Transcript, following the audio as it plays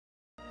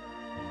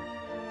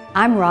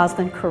I'm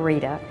Rosalind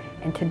Carita,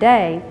 and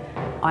today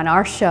on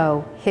our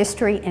show,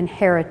 History and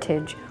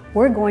Heritage,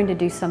 we're going to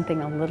do something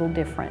a little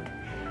different.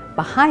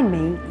 Behind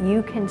me,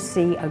 you can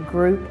see a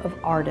group of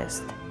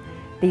artists.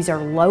 These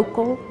are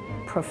local,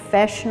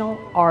 professional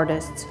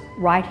artists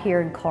right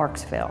here in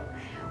Clarksville.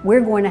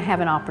 We're going to have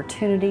an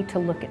opportunity to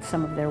look at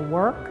some of their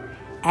work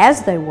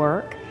as they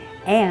work,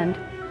 and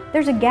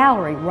there's a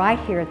gallery right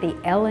here at the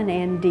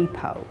L&N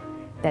Depot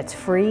that's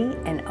free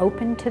and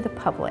open to the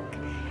public.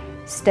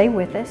 Stay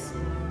with us.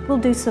 We'll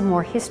do some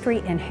more history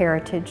and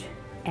heritage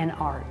and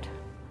art.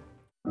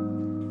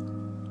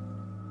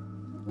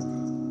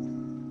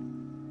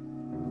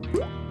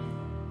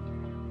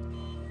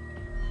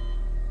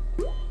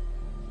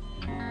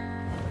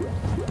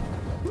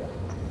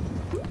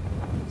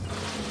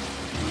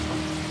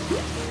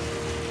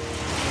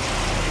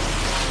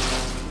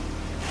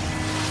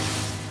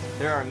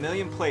 There are a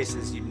million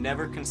places you'd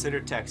never consider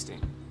texting.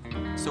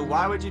 So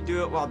why would you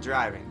do it while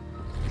driving?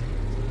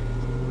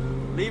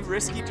 Leave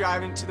risky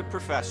driving to the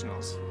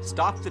professionals.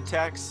 Stop the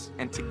texts,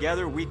 and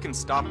together we can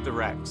stop the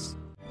wrecks.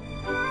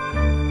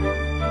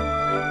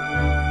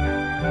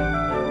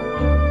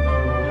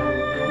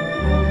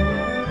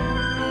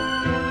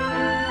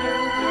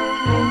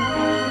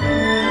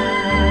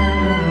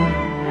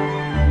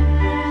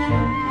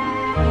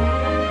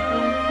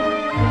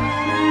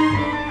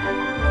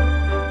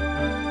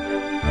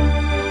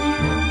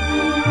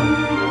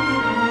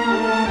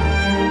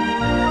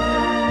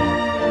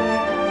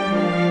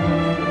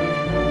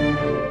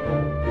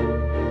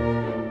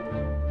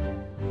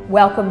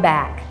 Welcome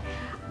back.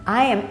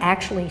 I am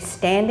actually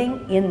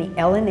standing in the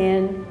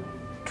L&N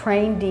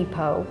train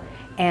depot,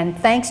 and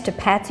thanks to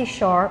Patsy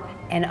Sharp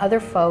and other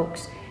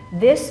folks,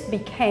 this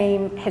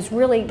has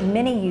really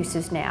many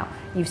uses now.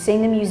 You've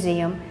seen the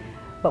museum,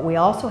 but we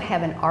also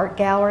have an art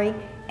gallery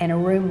and a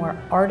room where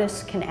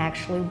artists can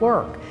actually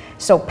work.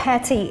 So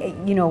Patsy,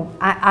 you know,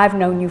 I've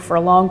known you for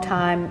a long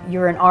time.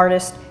 You're an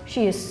artist.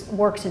 She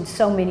works in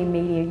so many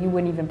media, you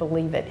wouldn't even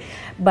believe it.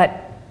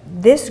 But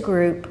this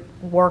group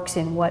works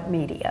in what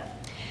media?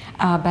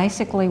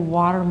 Basically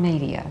water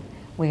media.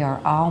 We are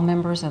all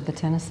members of the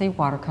Tennessee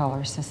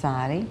Watercolor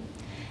Society,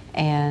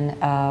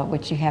 and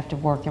which you have to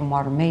work in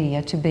water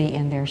media to be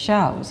in their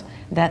shows.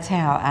 That's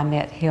how I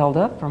met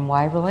Hilda from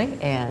Waverly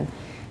and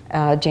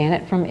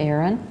Janet from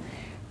Erin.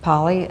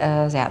 Polly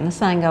is out in the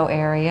Sango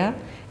area,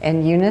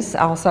 and Eunice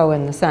also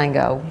in the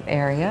Sango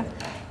area.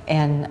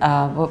 And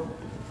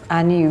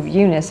I knew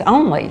Eunice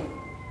only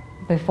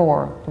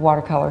before the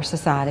Watercolor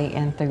Society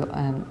and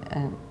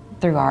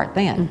through art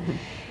then. Mm-hmm.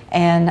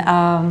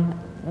 And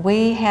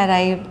we had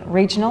a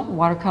regional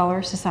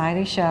watercolor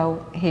society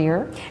show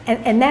here.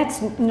 And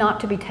that's not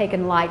to be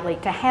taken lightly.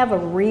 To have a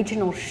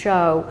regional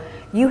show,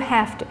 you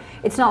have to,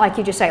 it's not like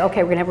you just say,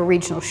 okay, we're gonna have a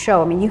regional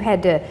show. I mean, you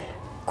had to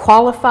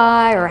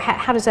qualify, or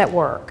how does that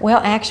work?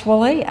 Well,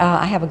 actually,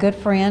 I have a good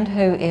friend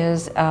who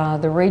is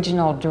the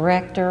regional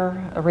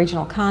director, a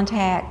regional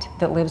contact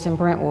that lives in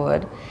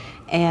Brentwood.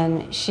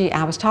 And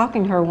I was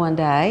talking to her one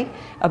day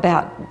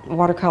about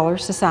watercolor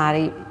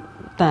society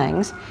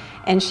things,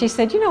 and she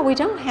said, you know, we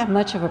don't have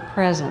much of a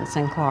presence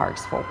in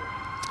Clarksville.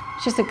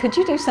 She said, could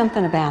you do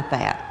something about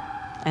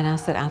that? And I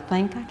said, I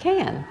think I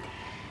can.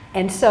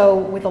 And so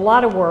with a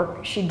lot of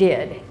work, she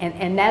did,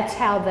 and that's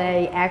how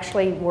they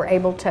actually were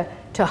able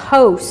to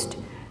host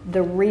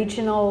the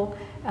regional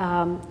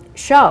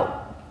show.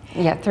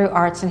 Yeah, through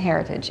Arts and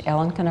Heritage.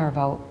 Ellen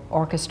Canervo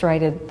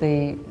orchestrated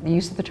the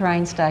use of the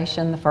train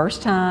station the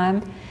first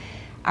time.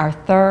 Our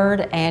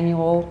third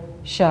annual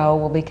show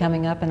will be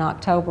coming up in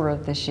October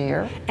of this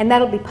year. And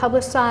that'll be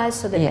publicized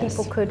so that yes.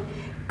 people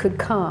could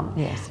come.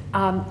 Yes.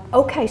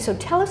 Okay, so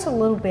tell us a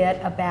little bit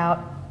about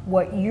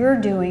what you're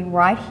doing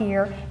right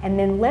here, and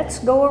then let's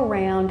go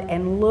around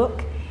and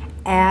look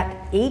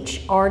at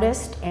each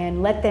artist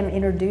and let them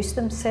introduce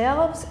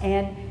themselves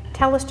and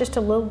tell us just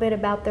a little bit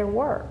about their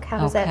work. How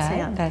does that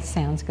sound? That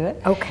sounds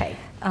good. Okay.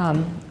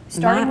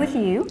 Starting with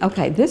you.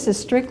 Okay, this is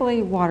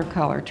strictly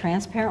watercolor,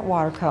 transparent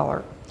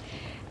watercolor.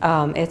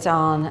 It's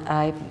on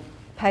a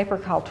paper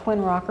called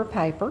Twin Rocker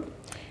paper.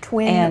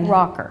 Twin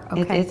Rocker,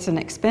 okay. It's an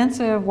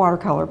expensive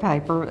watercolor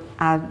paper.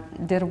 I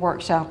did a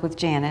workshop with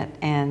Janet,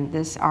 and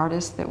this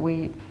artist that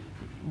we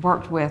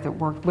worked with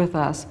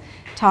us,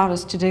 taught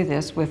us to do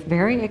this with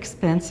very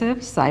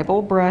expensive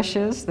sable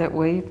brushes that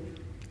we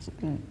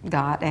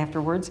got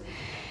afterwards.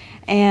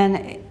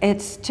 And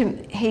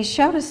he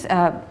showed us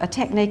a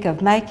technique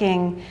of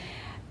making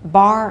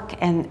bark,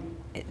 and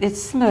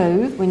it's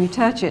smooth when you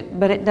touch it,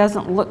 but it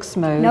doesn't look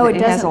smooth. No, it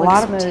doesn't has a look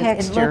lot smooth. of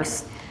texture. It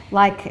looks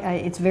like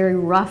it's very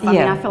rough. I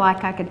mean, I feel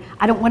like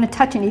I don't want to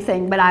touch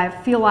anything, but I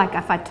feel like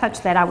if I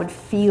touch that, I would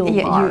feel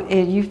bark.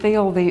 You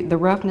feel the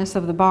roughness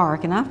of the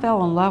bark, and I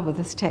fell in love with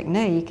this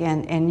technique,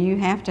 and you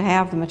have to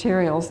have the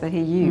materials that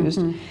he used.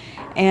 Mm-hmm.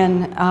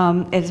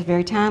 And it's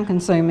very time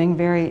consuming,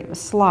 very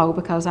slow,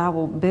 because I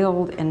will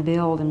build and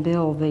build and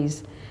build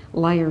these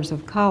layers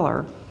of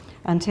color.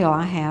 until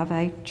I have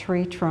a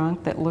tree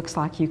trunk that looks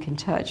like you can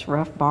touch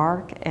rough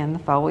bark and the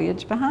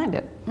foliage behind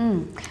it.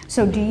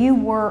 So do you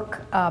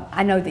work,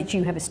 I know that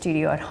you have a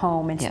studio at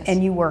home and, Yes.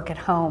 and you work at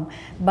home,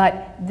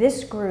 but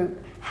this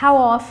group, how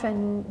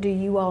often do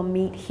you all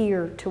meet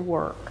here to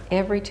work?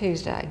 Every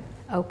Tuesday.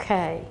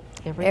 Okay.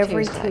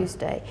 Every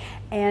Tuesday.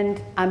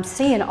 And I'm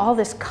seeing all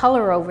this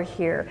color over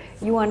here.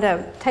 You want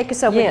to take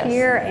us over Yes.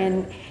 here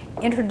and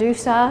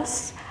introduce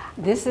us?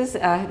 This is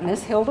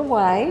Miss Hilda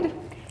Wade,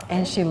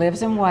 and she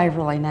lives in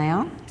Waverly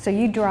now. So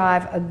you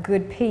drive a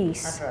good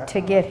piece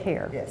to get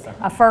here. Yes,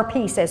 A fur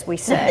piece, as we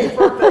say.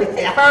 Fur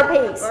piece.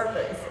 Fur piece. Fur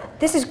piece.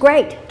 This is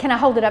great. Can I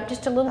hold it up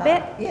just a little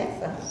bit?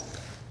 Yes.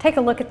 Take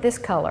a look at this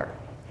color.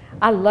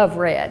 I love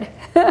red.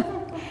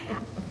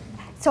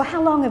 So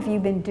how long have you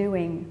been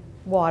doing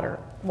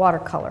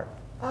watercolor?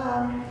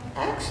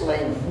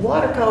 Actually,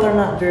 watercolor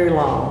not very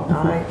long.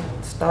 I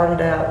started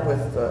out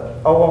with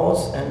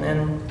oils and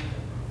then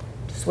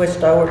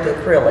switched over to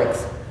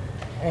acrylics.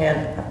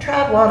 And I've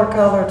tried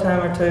watercolor a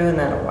time or two, and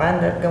then I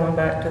ended up going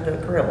back to the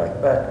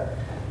acrylic. But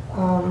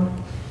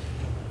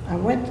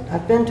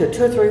I've been to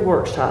 2 or 3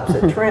 workshops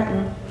at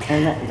Trenton,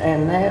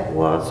 and that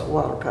was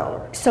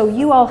watercolor. So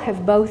you all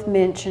have both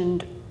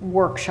mentioned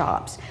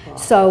workshops.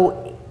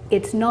 So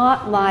it's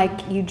not like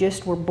you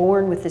just were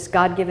born with this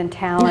God-given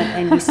talent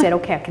and you said,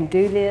 okay, I can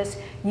do this.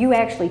 You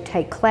actually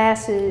take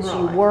classes,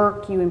 you Right.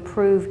 work, you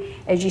improve,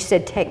 as you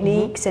said,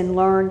 techniques and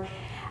learn.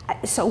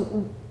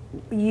 So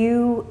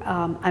you,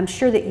 I'm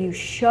sure that you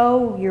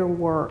show your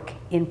work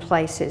in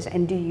places,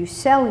 and do you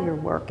sell your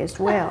work as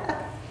well?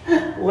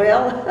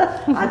 Well,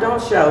 I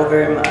don't show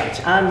very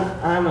much.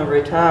 I'm a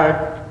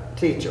retired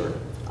teacher,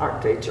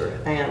 art teacher,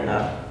 and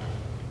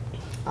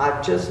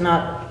I've just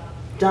not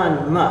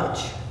done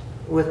much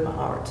with my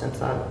art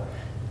since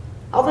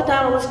all the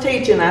time I was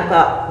teaching. I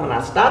thought when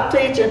I stop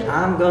teaching,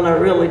 I'm gonna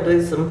really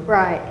do some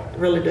art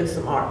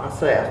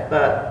myself.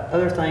 But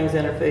other things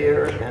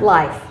interfere. And,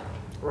 Life.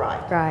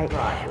 Right.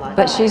 Like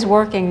But she's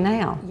working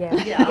now. Yeah.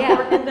 yeah, I'm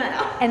working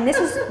now. And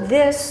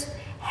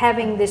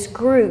having this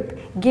group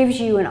gives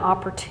you an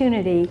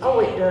opportunity. Oh,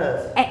 it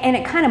does. And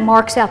it kind of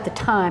marks out the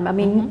time. I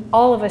mean,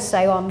 all of us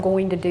say, oh, I'm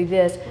going to do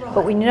this,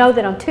 but we know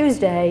that on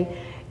Tuesday,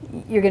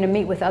 you're going to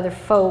meet with other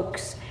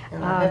folks.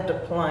 And I have to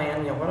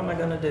plan, what am I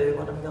going to do?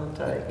 What am I going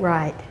to take?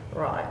 Right.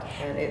 Right.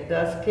 And it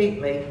does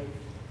keep me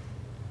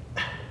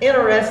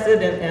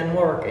interested in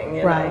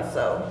working, Right.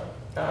 know.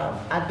 So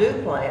I do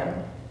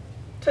plan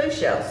to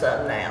show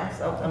some now.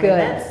 So I mean,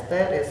 Good.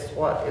 that is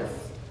what is,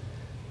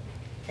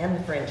 and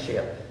the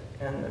friendship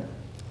and the,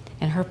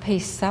 And her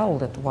piece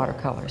sold at the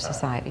Watercolor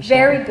Society show.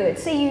 Very good.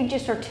 See, you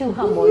just are too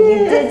humble. You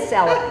did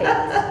sell a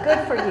piece.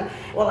 Good for you.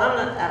 well,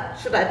 I'm not.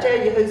 Should I tell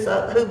you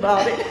who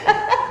bought it?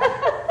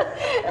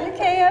 You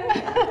can.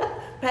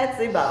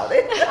 Patsy bought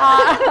it.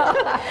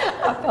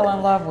 I fell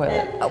in love with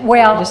it.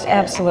 Well, Just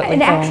absolutely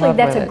and fell in actually love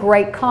that's with a it.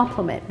 great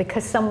compliment,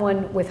 because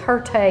someone with her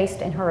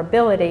taste and her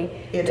ability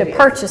It to is.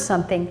 purchase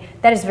something,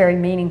 that is very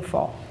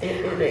meaningful. It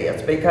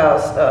is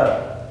because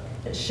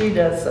she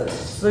does such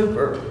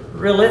super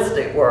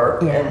realistic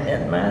work, Yeah.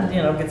 and mine,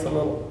 gets a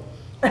little.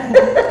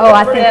 Oh,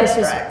 I think this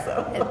is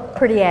abstract, so.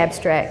 pretty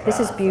abstract. This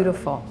is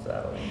beautiful.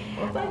 So,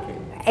 well, thank you.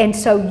 And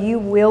so you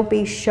will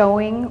be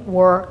showing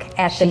work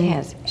at She the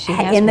has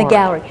in the work.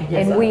 gallery,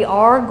 Yes, and we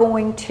are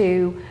going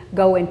to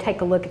go and take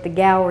a look at the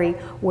gallery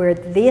where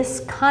this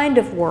kind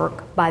of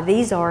work by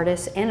these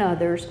artists and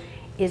others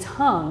is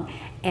hung,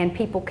 and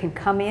people can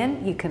come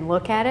in, you can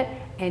look at it,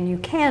 and you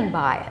can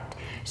buy it.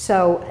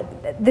 So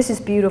this is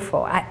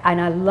beautiful, and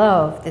I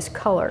love this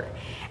color.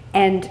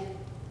 And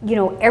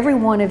every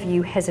one of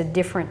you has a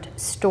different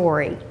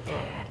story.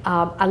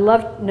 I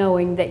love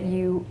knowing that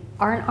you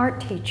are an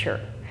art teacher.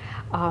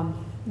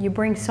 You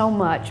bring so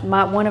much.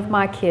 One of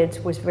my kids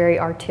was very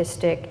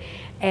artistic,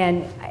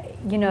 and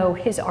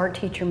his art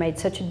teacher made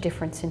such a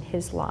difference in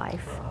his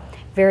life.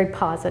 Very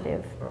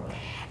positive.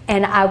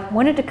 And I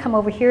wanted to come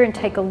over here and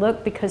take a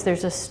look because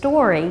there's a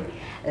story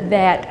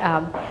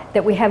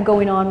that we have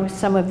going on with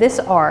some of this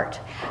art.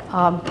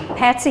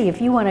 Patsy, if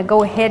you want to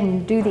go ahead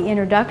and do the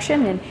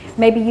introduction, and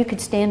maybe you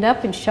could stand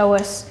up and show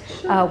us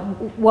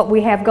what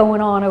we have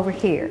going on over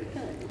here.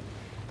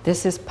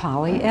 This is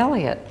Polly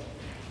Elliott,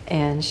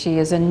 and she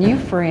is a new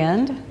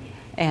friend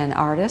and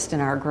artist in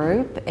our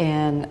group,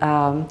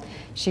 and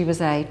she was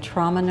a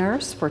trauma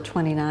nurse for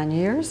 29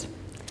 years,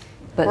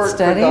 but Worked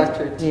studied. for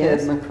Dr. Ted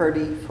Yes.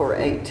 McCurdy for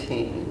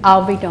 18.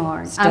 I'll be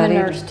darned. I'm a Studied.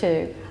 nurse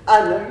too. I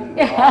know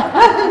you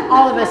are.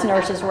 All of us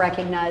nurses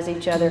recognize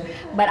each other,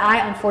 but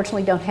I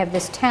unfortunately don't have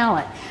this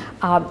talent.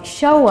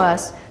 Show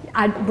us.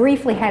 I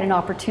briefly had an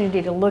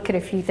opportunity to look at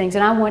a few things,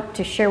 and I want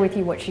to share with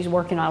you what she's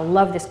working on. I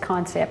love this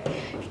concept.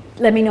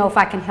 Let me know if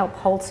I can help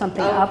hold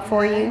something up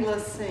for Okay, you.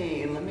 Let's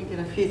see. Let me get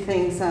a few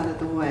things out of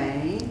the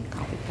way.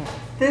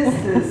 This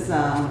is,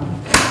 I've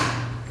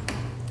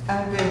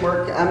been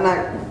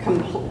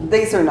working,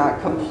 these are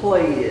not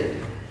completed.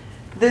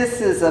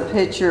 This is a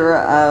picture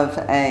of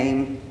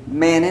a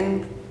man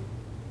and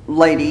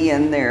lady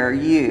in their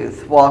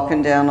youth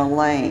walking down a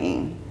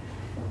lane.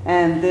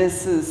 And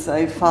this is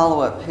a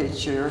follow-up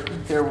picture.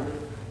 They're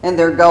in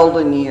their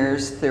golden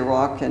years. They're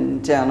walking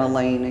down a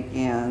lane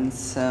again.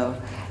 So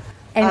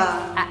And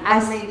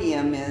my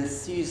medium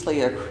is usually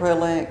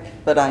acrylic,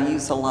 but I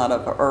use a lot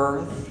of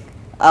earth.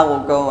 I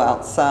will go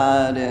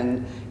outside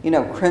and,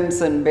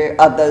 crimson berry,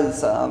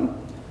 those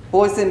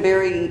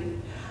boysenberry,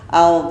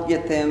 I'll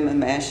get them and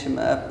mash them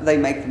up. They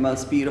make the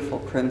most beautiful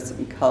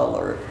crimson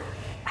color.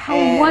 How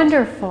And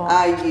wonderful.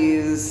 I have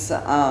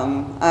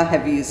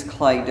used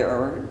clay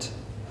dirt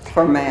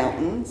for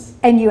mountains.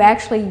 And you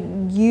actually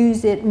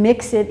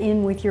mix it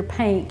in with your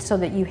paint so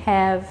that you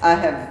have I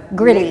have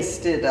gritty.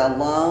 mixed it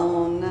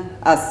alone.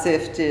 I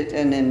sift it,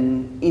 and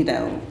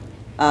then,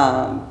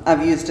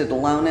 I've used it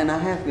alone, and I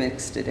have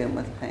mixed it in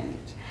with paint.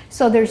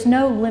 So there's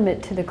no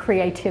limit to the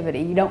creativity.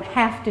 You don't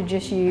have to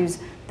just use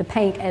the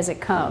paint as it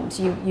comes.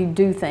 You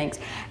do things.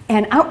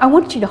 And I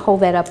want you to hold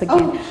that up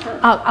again. Oh, sure.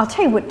 I'll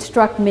tell you what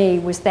struck me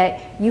was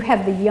that you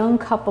have the young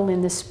couple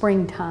in the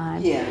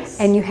springtime. Yes.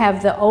 And you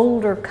have the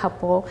older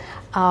couple,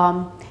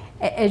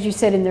 as you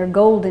said, in their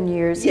golden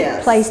years,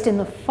 Yes. placed in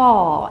the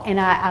fall. And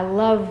I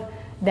love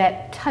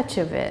that touch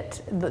of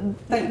it.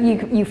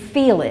 You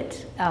feel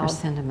it. Our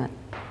sentiment.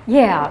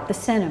 Yeah, the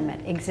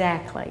sentiment,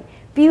 exactly.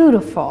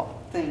 Beautiful.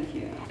 Thank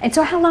you. And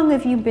so how long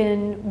have you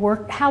been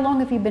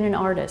an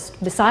artist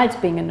besides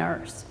being a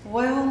nurse?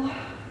 Well,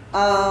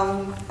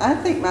 I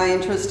think my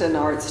interest in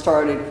art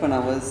started when I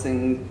was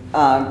in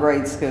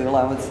grade school.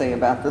 I would say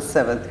about the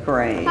 7th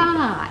grade.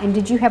 And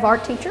did you have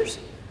art teachers?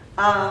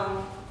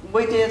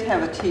 We did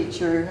have a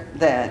teacher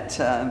that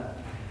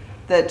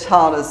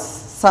taught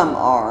us some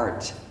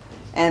art,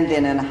 and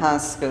then in high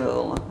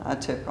school I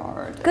took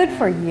art. Good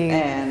for you.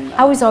 And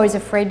I was always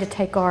afraid to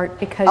take art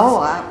because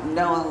I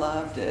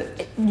loved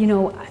it.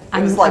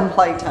 it was like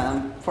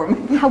playtime for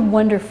me. How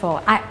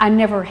wonderful. I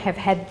never have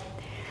had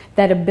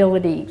that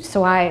ability,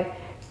 so I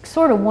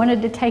sort of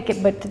wanted to take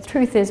it, but the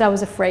truth is I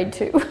was afraid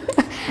to.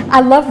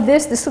 I love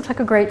this. This looks like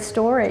a great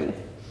story.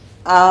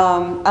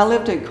 I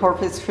lived in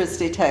Corpus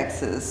Christi,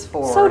 Texas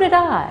So did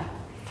I.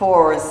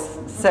 for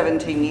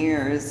 17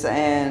 years,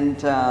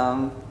 and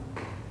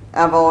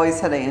I've always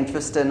had an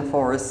interest in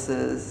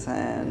horses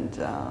and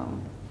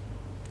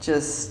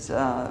just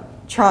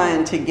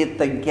trying to get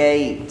the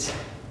gait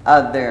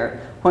of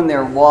when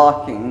they're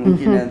walking,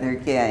 their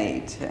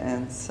gait.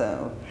 And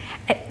so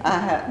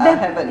I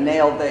haven't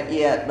nailed that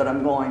yet, but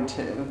I'm going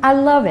to. I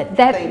love it.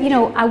 Thank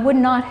you. I would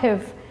not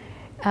have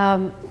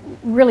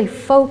really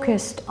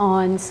focused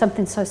on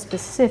something so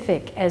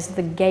specific as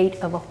the gait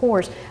of a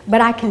horse,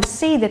 but I can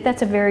see that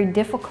that's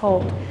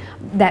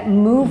that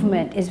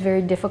movement is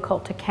very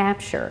difficult to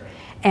capture,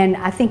 and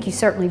I think you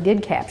certainly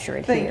did capture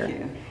it here. Thank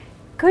you.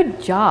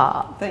 Good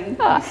job. Thank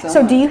you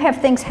So much. do you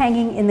have things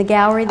hanging in the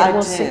gallery that I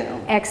we'll do. see?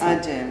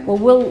 Excellent. I do.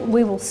 Well,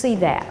 we will see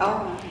that.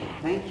 All right.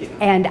 Thank you.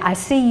 And I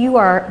see you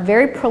are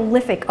very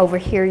prolific over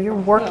here. You're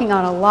working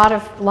on a lot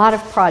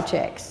of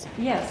projects.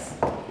 Yes.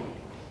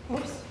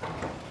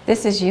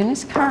 This is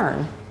Eunice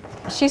Kern.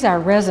 She's our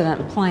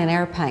resident plein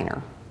air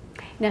painter.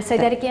 Now say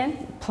that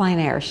again. Plein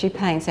air. She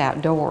paints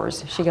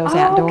outdoors. She goes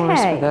outdoors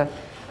okay. for the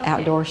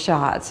outdoor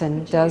shots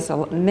and does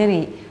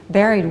many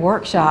varied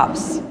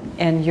workshops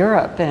in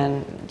Europe,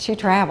 and she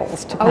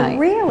travels to paint. Oh,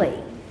 really?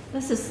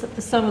 This is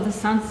some of the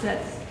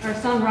sunsets or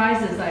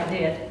sunrises I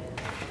did.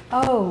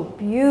 Oh,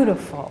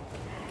 beautiful.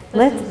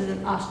 This is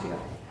in Austria.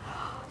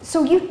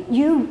 So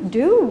you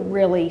do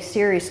really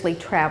seriously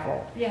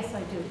travel. Yes, I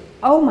do.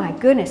 Oh my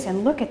goodness,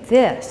 and look at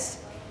this.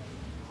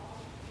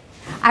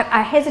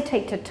 I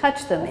hesitate to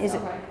touch them. Is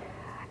it? All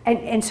right.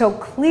 And so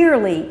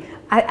clearly,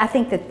 I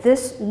think that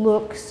this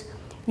looks,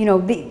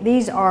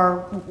 these are,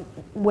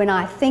 when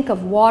I think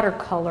of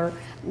watercolor,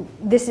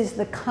 this is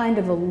the kind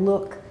of a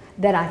look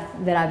that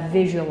I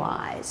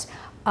visualize.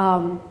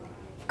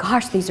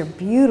 Gosh, these are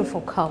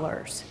beautiful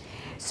colors.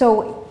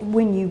 So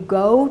when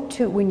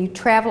you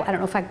travel, I don't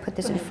know if I can put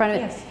this in front of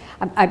it. Yes.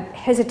 I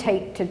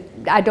hesitate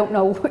I don't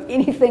know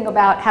anything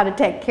about how to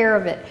take care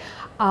of it.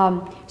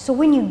 So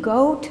when you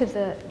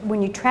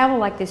travel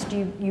like this,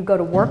 do you go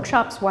to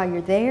workshops while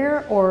you're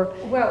there, or?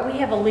 Well, we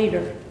have a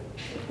leader.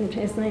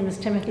 His name is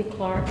Timothy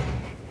Clark.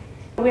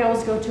 We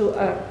always go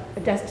to a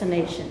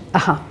destination.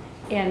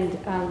 And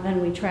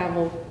then we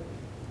travel.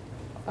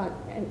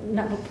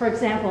 For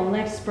example,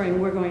 next spring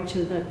we're going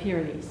to the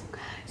Pyrenees.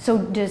 So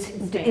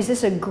is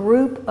this a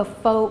group of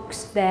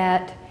folks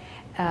that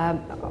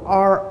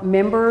are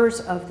members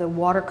of the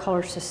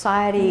Watercolor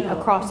Society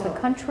across the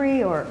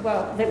country, or?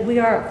 Well, we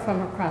are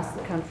from across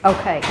the country.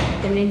 Okay.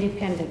 An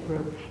independent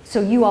group.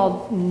 So you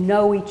all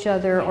know each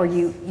other, or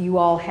you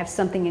all have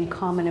something in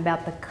common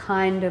about the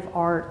kind of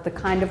art, the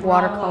kind of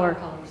watercolor?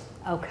 Watercolors.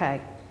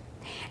 Okay.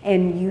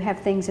 And you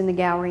have things in the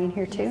gallery in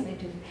here too? Yes, I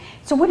do.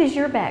 So what is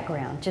your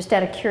background? Just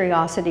out of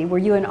curiosity, were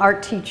you an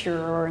art teacher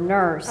or a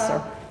nurse?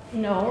 Or?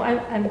 No,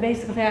 I'm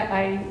basically,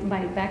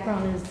 my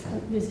background is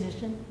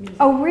musician. Music.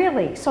 Oh,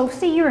 really? So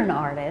see, you're an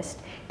artist.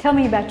 Tell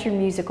me about your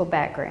musical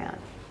background.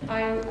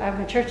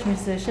 I'm a church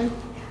musician.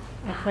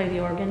 I play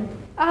the organ,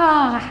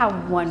 Ah, how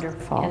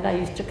wonderful. and I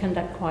used to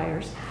conduct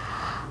choirs.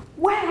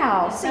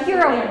 Wow, so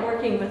you're I'm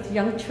working with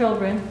young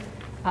children,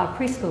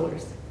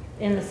 preschoolers,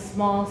 in a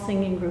small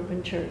singing group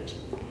in church.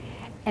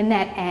 and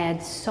that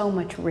adds so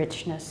much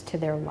richness to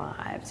their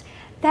lives.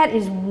 That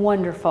is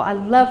wonderful. I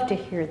love to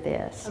hear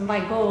this. My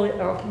goal,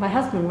 or my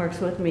husband works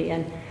with me,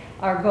 and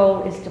our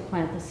goal is to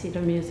plant the seed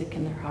of music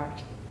in their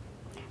heart.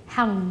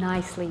 How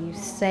nicely you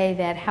say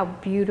that, how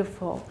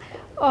beautiful.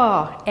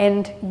 Oh,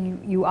 and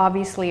you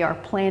obviously are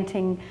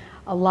planting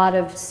a lot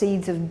of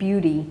seeds of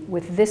beauty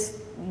with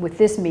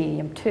this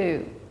medium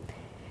too.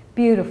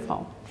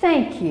 Beautiful.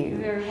 Thank you. You're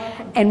very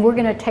welcome. And we're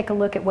going to take a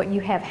look at what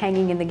you have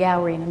hanging in the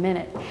gallery in a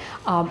minute.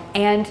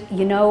 And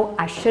you know,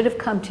 I should have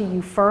come to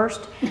you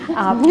first,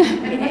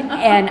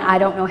 and I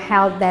don't know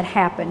how that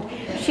happened.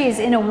 She is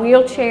in a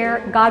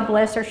wheelchair. God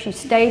bless her. She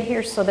stayed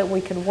here so that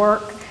we could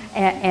work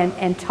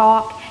and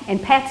talk.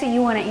 And Patsy,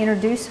 you want to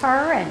introduce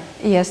her? And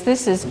Yes,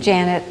 this is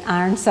Janet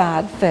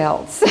Ironside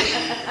Feltz.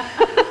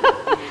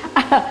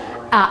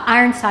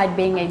 Ironside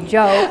being a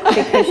joke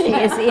because she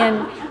is in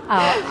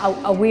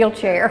a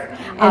wheelchair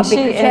because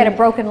she had a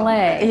broken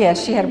leg.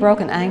 Yes, she had a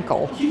broken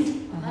ankle. I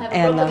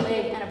have a broken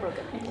leg and a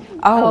broken ankle.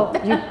 Oh,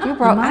 you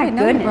broke. My I didn't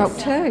know you broke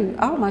goodness. too.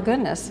 Oh my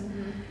goodness.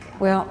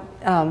 Well,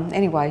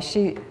 anyway,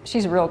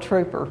 she's a real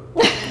trooper.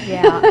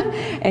 Yeah.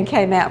 And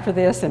came out for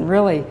this and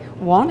really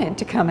wanted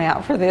to come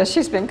out for this.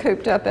 She's been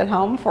cooped up at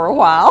home for a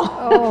while.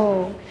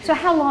 Oh, so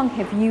how long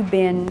have you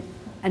been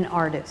an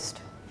artist?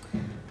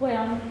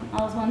 Well,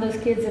 I was one of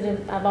those kids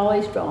that I've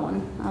always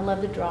drawn. I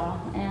love to draw.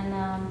 And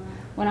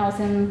when I was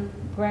in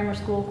grammar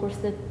school, of course,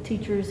 the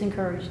teachers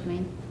encouraged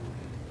me.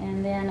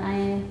 And then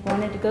I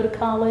wanted to go to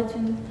college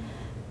and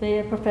be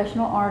a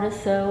professional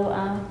artist, so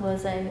I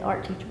was an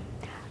art teacher.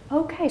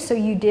 Okay, so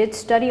you did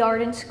study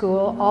art in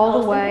school all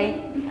the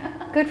way.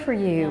 Good for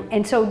you.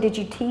 And so did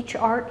you teach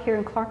art here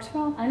in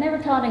Clarksville? I never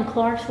taught in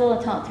Clarksville.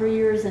 I taught 3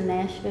 years in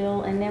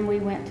Nashville, and then we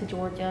went to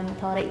Georgia and I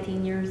taught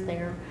 18 years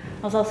there.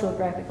 I was also a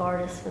graphic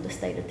artist for the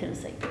state of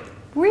Tennessee.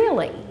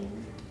 Really?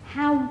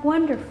 How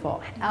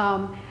wonderful.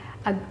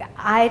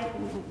 I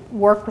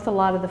work with a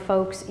lot of the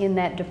folks in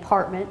that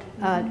department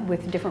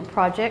with different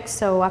projects,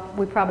 so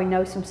we probably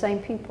know some same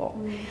people.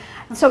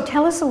 So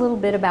tell us a little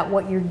bit about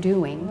what you're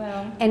doing.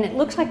 Well, and it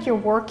looks like you're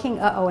working,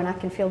 uh-oh, and I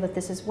can feel that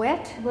this is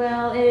wet.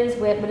 well, it is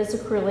wet, but it's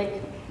acrylic.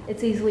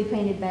 It's easily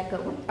painted back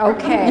over.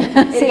 Okay.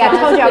 See, I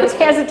told you I was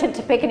hesitant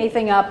to pick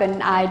anything up,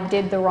 and I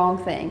did the wrong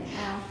thing.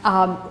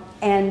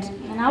 And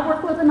I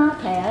work with an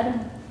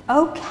iPad.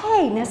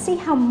 Okay, now see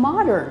how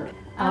modern.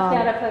 I've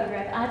got a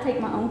photograph. I take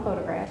my own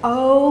photograph.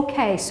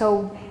 Okay,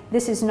 so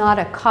this is not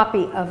a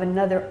copy of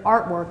another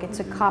artwork,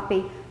 it's a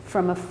copy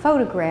from a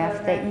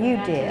photograph that you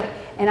did.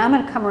 And I'm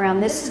going to come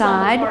around this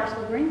side. Is on the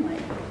Clarksville Greenway.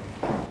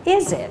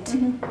 Is it?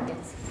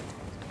 Yes.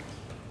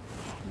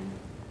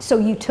 So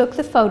you took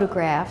the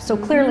photograph, so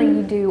clearly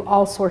you do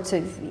all sorts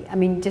of, I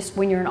mean, just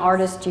when you're an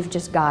artist, you've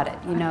just got it,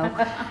 you know.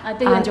 I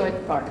do enjoy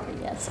photography,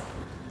 yes.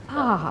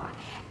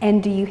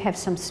 And do you have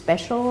some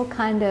special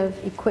kind of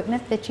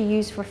equipment that you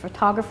use for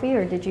photography,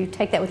 or did you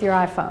take that with your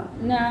iPhone?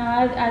 No,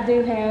 I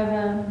do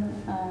have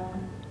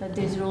a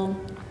digital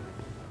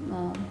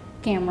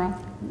camera,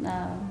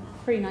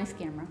 pretty nice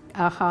camera.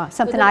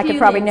 Something With a I could few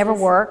probably never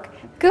lenses. work.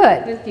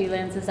 Good. With a few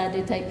lenses I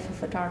do take for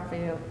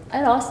photography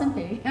at Austin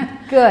Peay.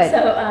 Good.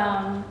 So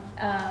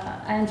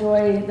I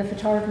enjoy the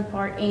photography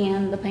part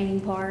and the painting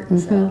part.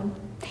 So.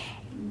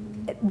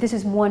 This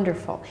is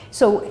wonderful.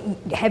 So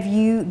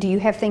do you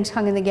have things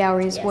hung in the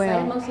gallery as Yes, well?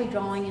 I am mostly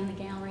drawing in the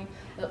gallery,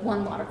 but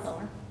one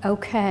watercolor.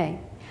 Okay.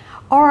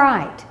 All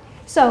right.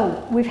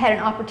 So we've had an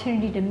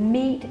opportunity to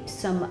meet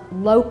some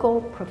local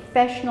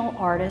professional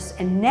artists,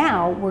 and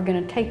now we're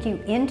going to take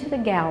you into the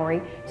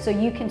gallery so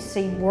you can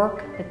see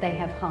work that they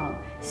have hung.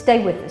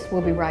 Stay with us.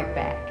 We'll be right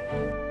back.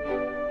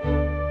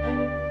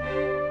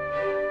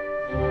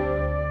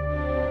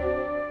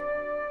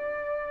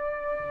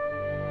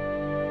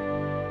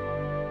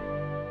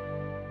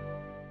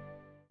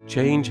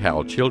 Change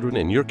how children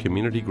in your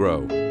community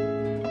grow.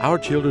 Our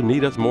children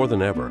need us more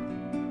than ever.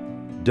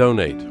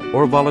 Donate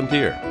or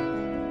volunteer.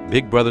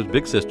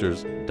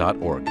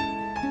 BigBrothersBigSisters.org.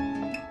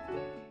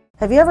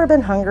 Have you ever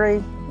been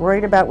hungry,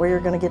 worried about where you're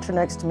going to get your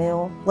next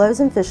meal?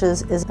 Loaves and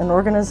Fishes is an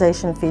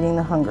organization feeding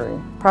the hungry.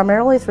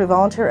 Primarily through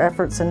volunteer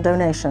efforts and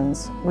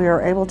donations, we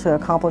are able to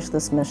accomplish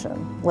this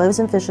mission. Loaves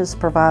and Fishes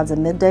provides a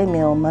midday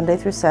meal Monday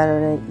through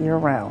Saturday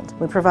year-round.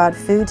 We provide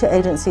food to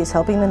agencies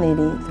helping the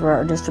needy through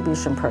our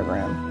distribution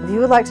program. If you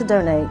would like to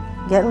donate,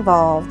 get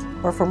involved,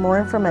 or for more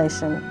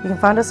information, you can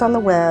find us on the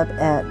web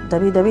at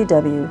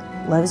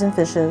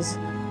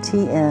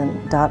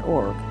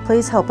www.loavesandfishestn.org.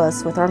 Please help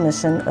us with our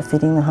mission of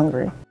feeding the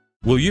hungry.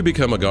 Will you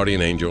become a guardian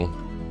angel?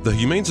 The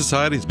Humane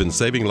Society has been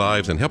saving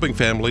lives and helping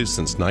families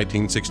since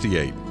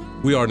 1968.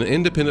 We are an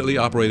independently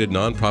operated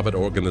nonprofit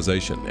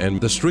organization, and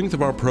the strength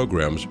of our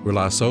programs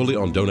relies solely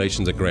on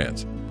donations and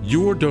grants.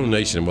 Your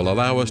donation will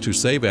allow us to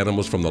save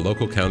animals from the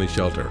local county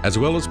shelter, as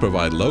well as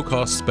provide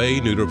low-cost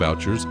spay-neuter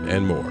vouchers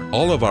and more.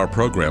 All of our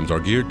programs are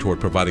geared toward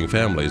providing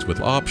families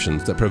with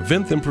options that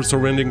prevent them from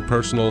surrendering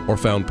personal or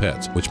found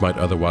pets, which might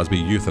otherwise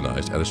be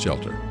euthanized at a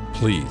shelter.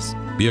 Please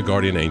be a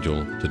guardian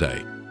angel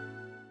today.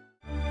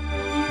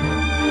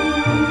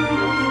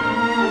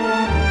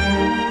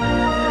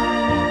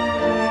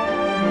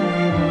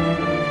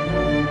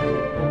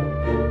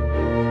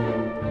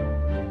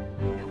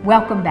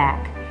 Welcome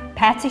back.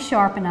 Patsy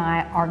Sharp and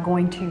I are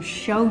going to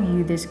show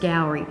you this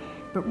gallery,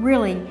 but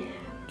really,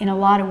 in a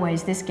lot of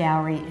ways, this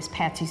gallery is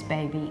Patsy's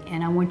baby,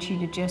 and I want you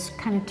to just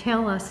kind of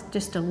tell us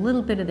just a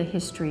little bit of the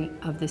history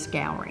of this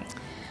gallery.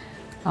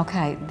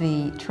 Okay,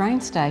 the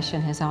train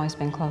station has always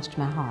been close to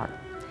my heart,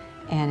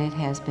 and it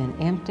has been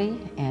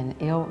empty and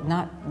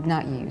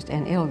not used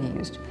and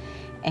ill-used.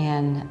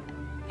 And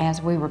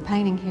as we were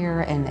painting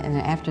here, and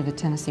after the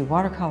Tennessee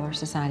Watercolor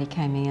Society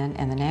came in,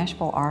 and the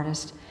Nashville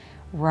artists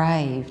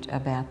raved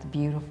about the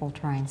beautiful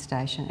train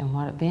station and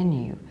what a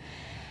venue,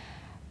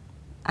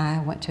 I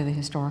went to the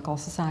Historical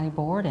Society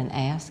Board and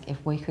asked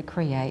if we could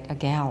create a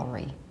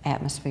gallery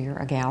atmosphere,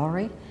 a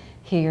gallery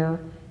here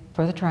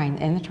for the train,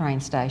 in the train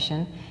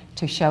station,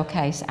 to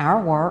showcase our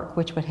work,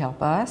 which would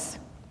help us,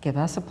 give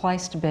us a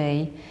place to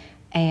be,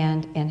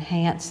 and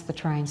enhance the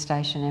train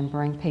station and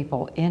bring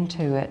people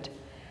into it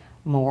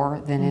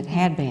more than it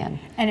had been.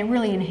 And it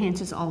really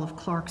enhances all of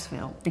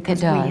Clarksville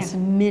because It we does. have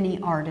many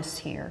artists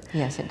here.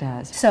 Yes, it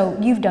does. So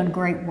you've done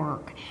great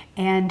work,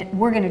 and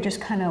we're going to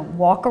just kind of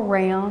walk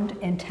around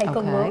and take a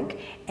Okay. look,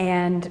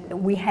 and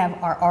we have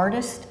our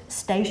artists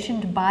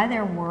stationed by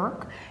their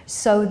work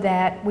so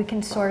that we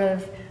can sort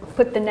of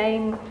put the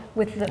name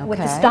with the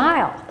Okay.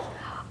 style.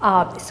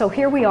 So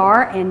here we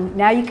are, and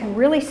now you can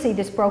really see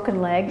this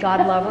broken leg, God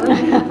love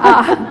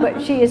her,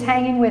 but she is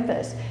hanging with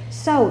us.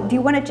 So, do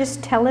you want to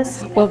just tell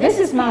us? Well, this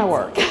is my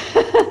work.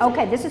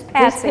 Okay, this is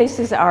Patsy. These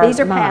pieces are These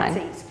are mine.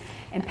 Patsy's.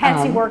 And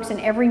Patsy works in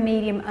every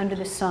medium under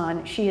the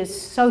sun. She is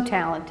so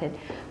talented.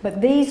 But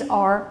these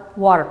are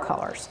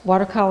watercolors.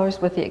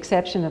 Watercolors, with the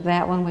exception of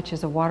that one, which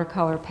is a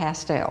watercolor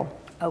pastel.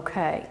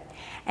 Okay.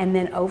 And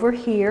then over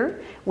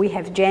here, we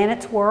have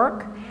Janet's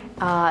work,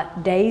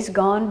 Days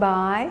Gone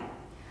By.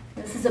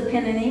 This is a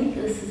pen and ink,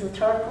 this is a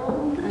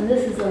charcoal, and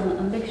this is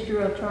a mixture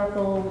of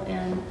charcoal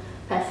and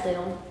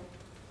pastel.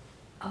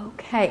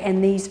 Okay,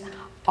 and these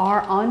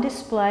are on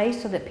display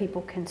so that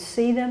people can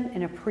see them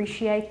and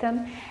appreciate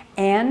them.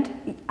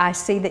 And I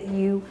see that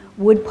you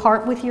would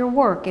part with your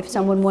work if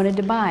someone wanted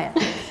to buy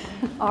it.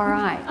 All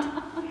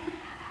right.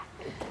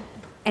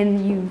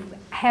 And you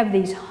have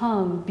these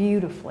hung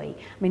beautifully.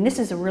 I mean, this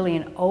is really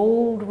an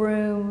old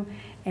room,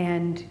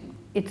 and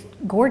it's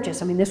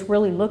gorgeous. I mean, this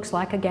really looks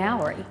like a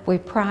gallery. We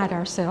pride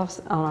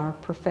ourselves on our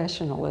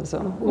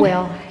professionalism.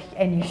 Well,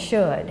 and you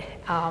should.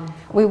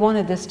 We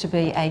wanted this to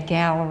be a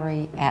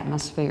gallery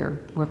atmosphere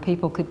where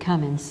people could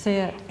come and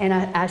sit, And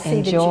I see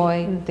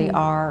enjoy that the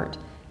art,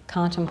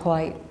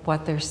 contemplate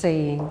what they're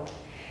seeing.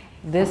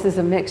 This is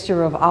a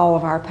mixture of all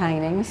of our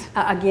paintings.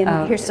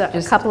 again, here's a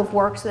just- couple of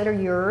works that are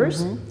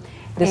yours.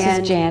 This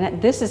And- is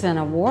Janet. This is an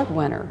award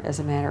winner, as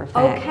a matter of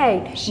fact.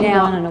 Okay, She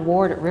now- won an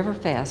award at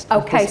Riverfest.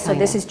 with Okay, so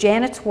this painting. is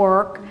Janet's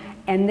work,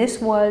 and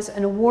this was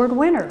an award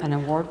winner. An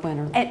award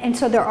winner. And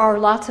so there are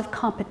lots of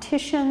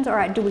competitions,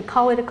 or do we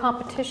call it a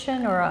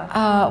competition or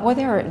a? Well,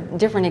 there are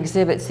different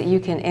exhibits that you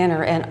can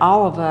enter, and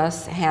all of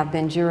us have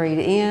been juried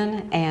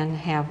in and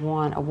have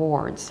won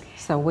awards.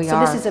 So we So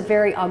are. this is a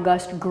very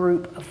august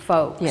group of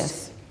folks.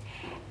 Yes.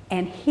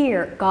 And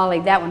here,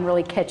 golly, that one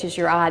really catches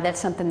your eye. That's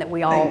something that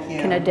we all Thank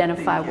you. can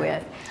identify Thank you.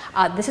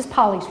 with. This is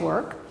Polly's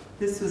work.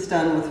 This was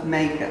done with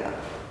makeup,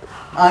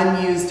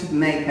 unused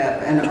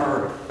makeup and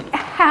earth.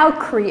 How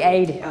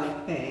creative.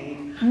 Okay.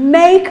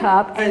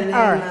 Makeup The and name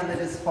earth. of it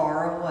is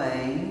Far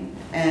Away,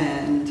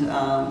 and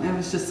it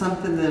was just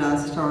something that I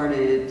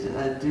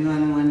started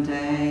doing one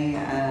day,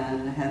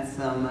 and had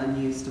some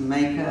unused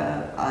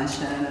makeup,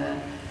 eyeshadow.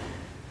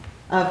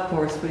 Of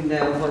course, we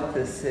know what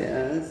this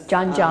is.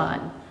 John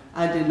John.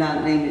 I did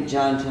not name it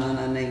John John.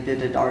 I named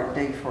it A Dark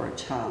Day for a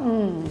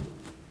Child.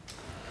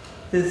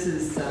 This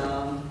is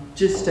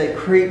just a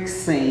creek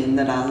scene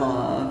that I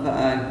love.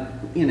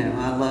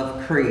 I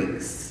love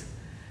creeks,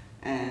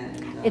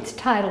 and It's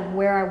titled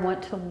Where I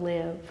Want to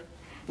Live.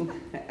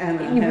 and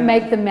I You have-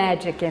 make the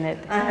magic in it.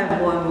 I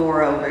have one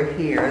more over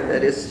here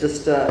that is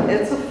just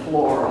it's a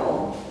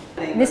floral.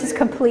 This is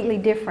completely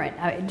different.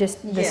 The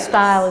Yes.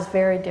 style is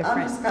very I'm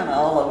different. just kind of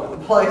all over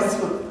the place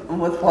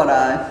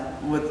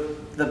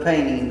with the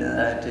painting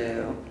that I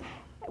do.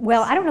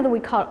 Well, I don't know that we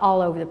call it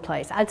all over the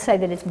place. I'd say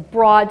that it's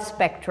broad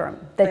spectrum,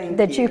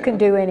 that you can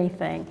do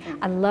anything.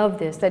 I love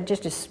this, that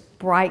just is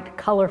bright,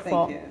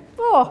 colorful. Thank you.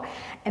 Oh,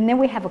 and then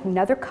we have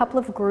another couple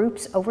of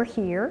groups over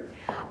here.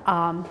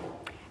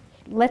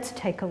 Let's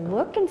take a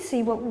look and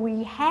see what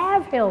we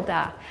have,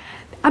 Hilda.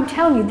 I'm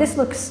telling you, this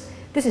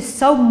is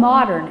so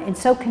modern and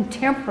so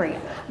contemporary.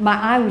 My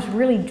eye was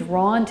really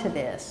drawn to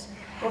this.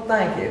 Well,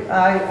 thank you.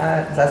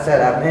 As I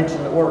said, I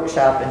mentioned the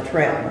workshop in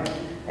Trenton,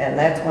 and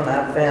that's when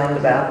I found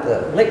about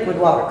the liquid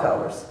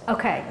watercolors.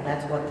 Okay. And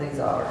that's what these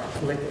are,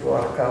 liquid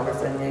watercolors.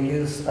 And you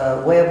use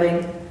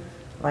webbing,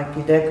 like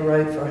you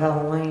decorate for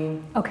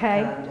Halloween. Okay.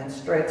 And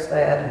stretch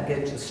that and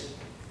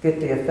get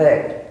the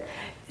effect.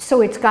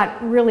 So it's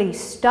got really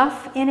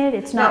stuff in it?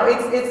 It's not...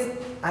 No,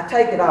 I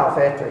take it off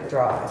after it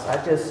dries.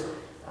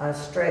 I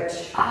stretch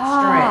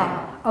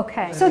string.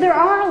 Okay. So there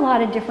are a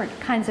lot of different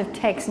kinds of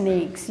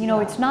techniques. You know,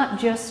 it's not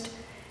just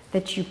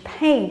that you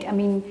paint. I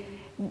mean,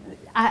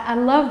 I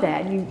love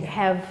that. You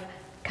have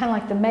kind of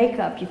like the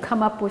makeup, you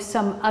come up with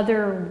some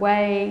other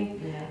way.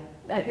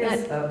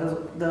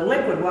 The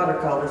liquid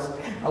watercolors,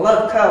 I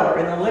love color,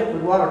 and the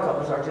liquid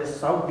watercolors are just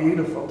so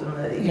beautiful to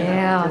me.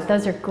 Yeah,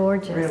 those are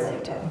gorgeous. Really.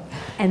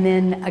 And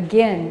then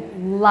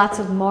again, lots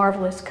of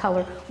marvelous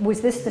color.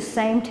 Was this the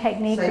same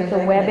technique Same with the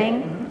technique.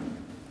 webbing?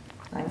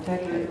 Same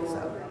technique,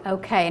 so.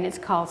 Okay, and it's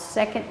called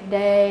Second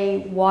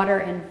Day Water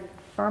and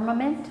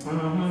Firmament?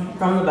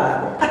 From the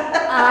Bible.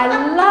 I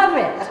love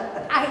it.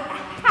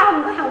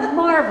 How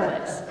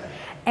marvelous.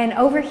 And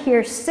over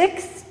here,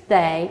 Sixth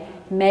Day,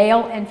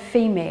 Male and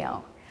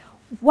Female.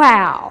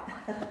 Wow.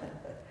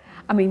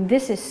 I mean,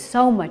 this is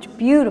so much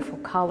beautiful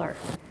color.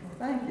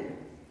 Thank you.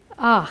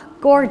 Ah,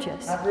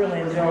 gorgeous. I've really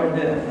enjoyed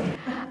doing it.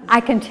 I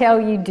can tell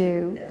you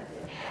do.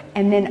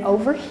 And then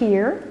over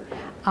here,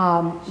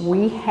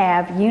 we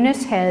have,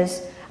 Eunice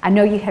has, I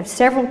know you have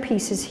several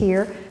pieces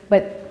here,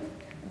 but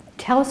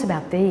tell us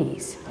about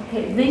these.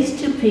 Okay,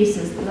 these two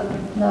pieces, the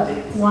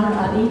one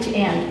on each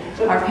end,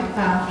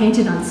 are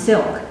painted on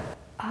silk.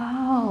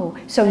 Oh,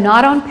 so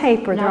not on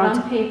paper. Not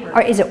on paper.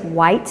 Or is it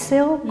white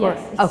silk? Yes,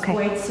 or, it's okay.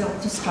 white silk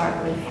to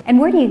start with. And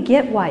where do you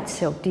get white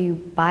silk? Do you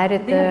buy it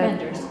at They have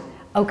vendors.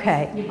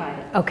 Okay. You buy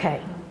it.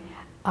 Okay.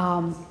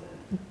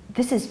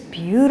 This is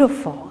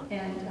beautiful.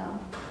 And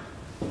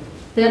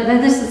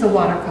then this is the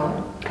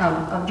watercolor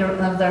of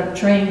the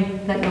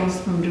train that goes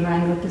from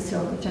Durango to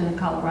Silverton in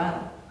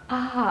Colorado.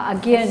 Ah,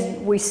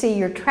 again, we see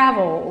your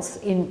travels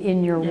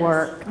in your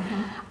work.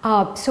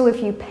 So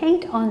if you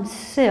paint on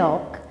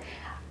silk,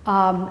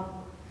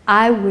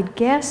 I would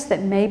guess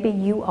that maybe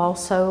you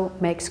also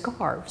make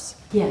scarves.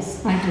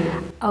 Yes, I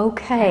do.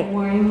 Okay. I'm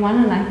wearing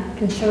one, and I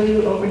can show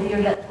you over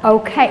here that.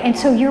 Okay, and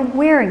so you're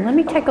wearing, let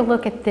me take a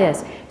look at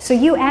this. So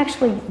you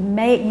actually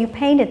you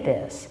painted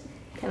this?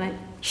 Can I?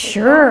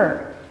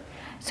 Sure.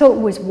 So it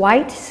was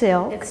white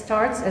silk. It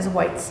starts as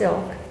white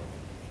silk,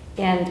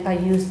 and I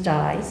use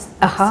dyes,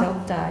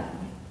 silk dye.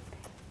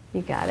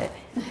 You got it.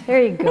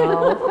 There you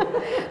go.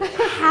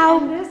 How?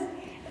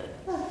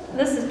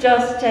 This is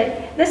just,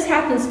 this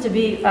happens to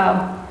be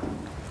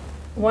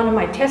one of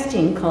my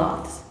testing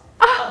cloths.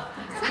 Oh,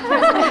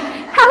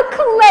 how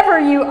clever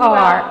you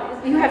are.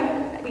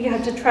 Well, you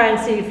have to try and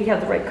see if you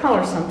have the right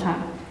color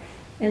sometime.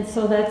 And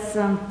so that's,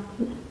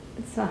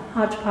 it's a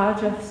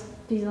hodgepodge of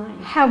design.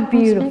 How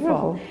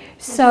beautiful.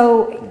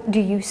 So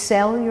do you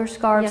sell your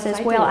scarves Yes, as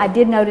I well? do. I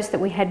did notice that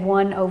we had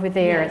one over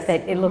there Yes.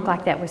 that it looked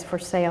like that was for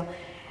sale.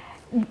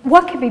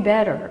 What could be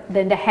better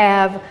than to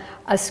have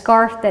a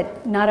scarf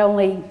that not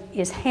only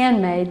is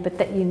handmade, but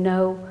that you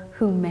know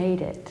who made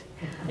it?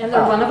 And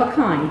they're one of a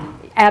kind.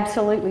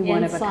 Absolutely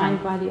one of a And kind.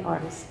 signed by the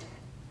artist.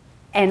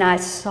 And I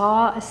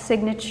saw a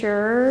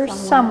signature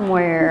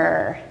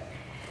somewhere.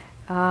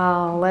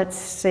 Let's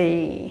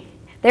see.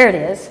 There it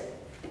is.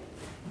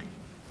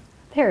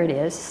 There it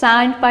is,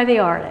 signed by the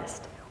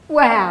artist.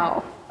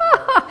 Wow.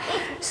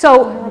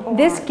 So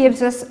this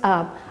gives us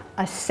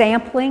a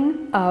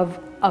sampling of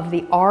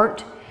the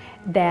art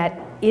that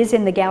is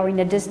in the gallery.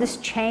 Now, does this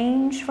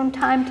change from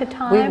time to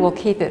time? We will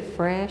keep it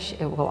fresh.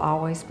 It will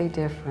always be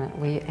different.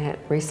 We had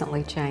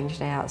recently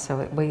changed out,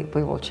 so we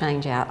will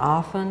change out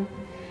often.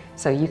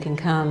 So you can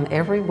come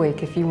every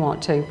week if you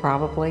want to,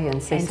 probably,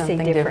 and see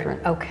something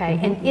different. Okay.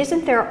 And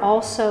isn't there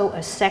also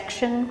a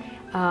section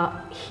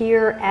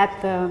here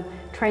at the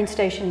train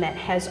station that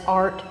has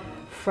art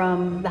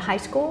from the high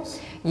schools?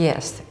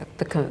 Yes.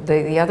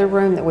 The other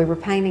room that we were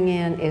painting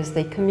in is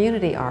the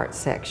community art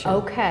section.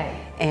 Okay.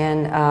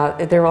 And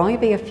there will only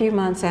be a few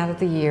months out of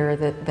the year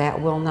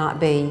that will not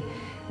be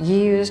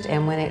used,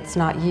 and when it's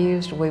not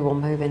used, we will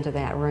move into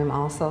that room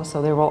also.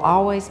 So there will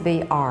always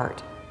be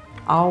art.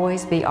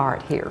 Always be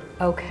art here.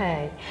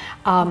 Okay.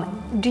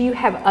 Do you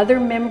have other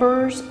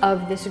members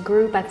of this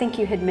group? I think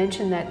you had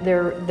mentioned that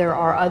there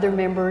are other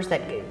members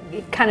that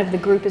kind of the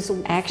group is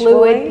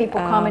fluid, people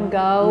come and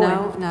go.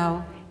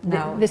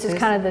 No. This is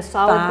kind of the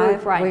solid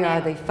group right now. We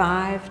are the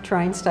 5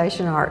 train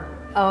station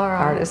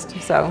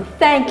artists. So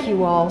thank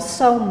you all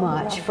so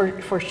much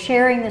for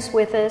sharing this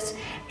with us.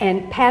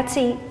 And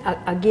Patsy,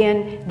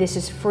 again, this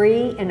is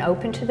free and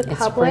open to the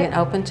public. It's free and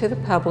open to the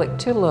public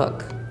to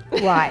look.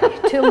 Right,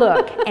 to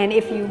look. And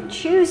if you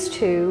choose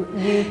to,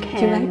 you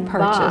can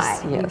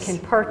purchase. buy. Yes. You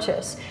can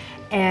purchase.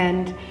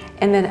 And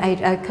then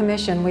a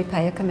commission, we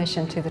pay a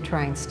commission to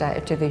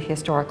to the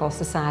Historical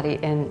Society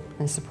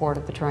in support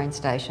of the train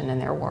station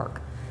and their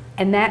work.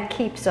 And that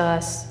keeps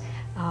us,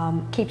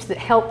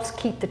 helps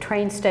keep the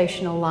train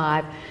station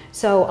alive.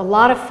 So a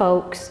lot of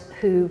folks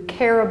who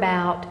care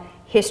about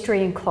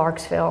history in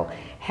Clarksville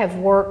have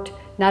worked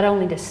not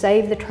only to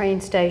save the train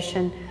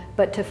station,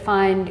 but to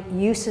find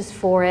uses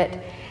for it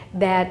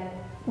that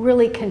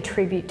really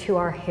contribute to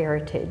our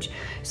heritage.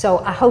 So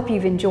I hope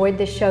you've enjoyed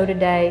this show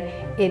today.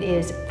 It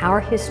is our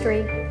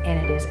history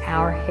and it is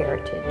our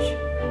heritage.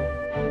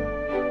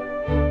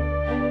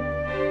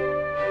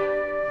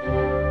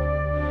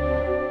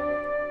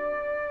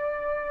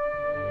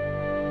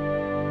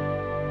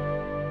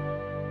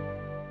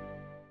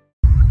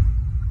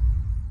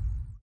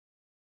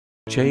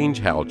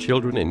 Change how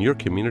children in your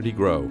community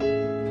grow.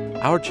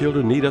 Our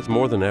children need us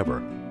more than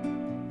ever.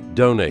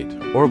 donate,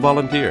 or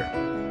volunteer.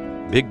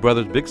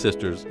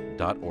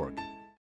 BigBrothersBigSisters.org.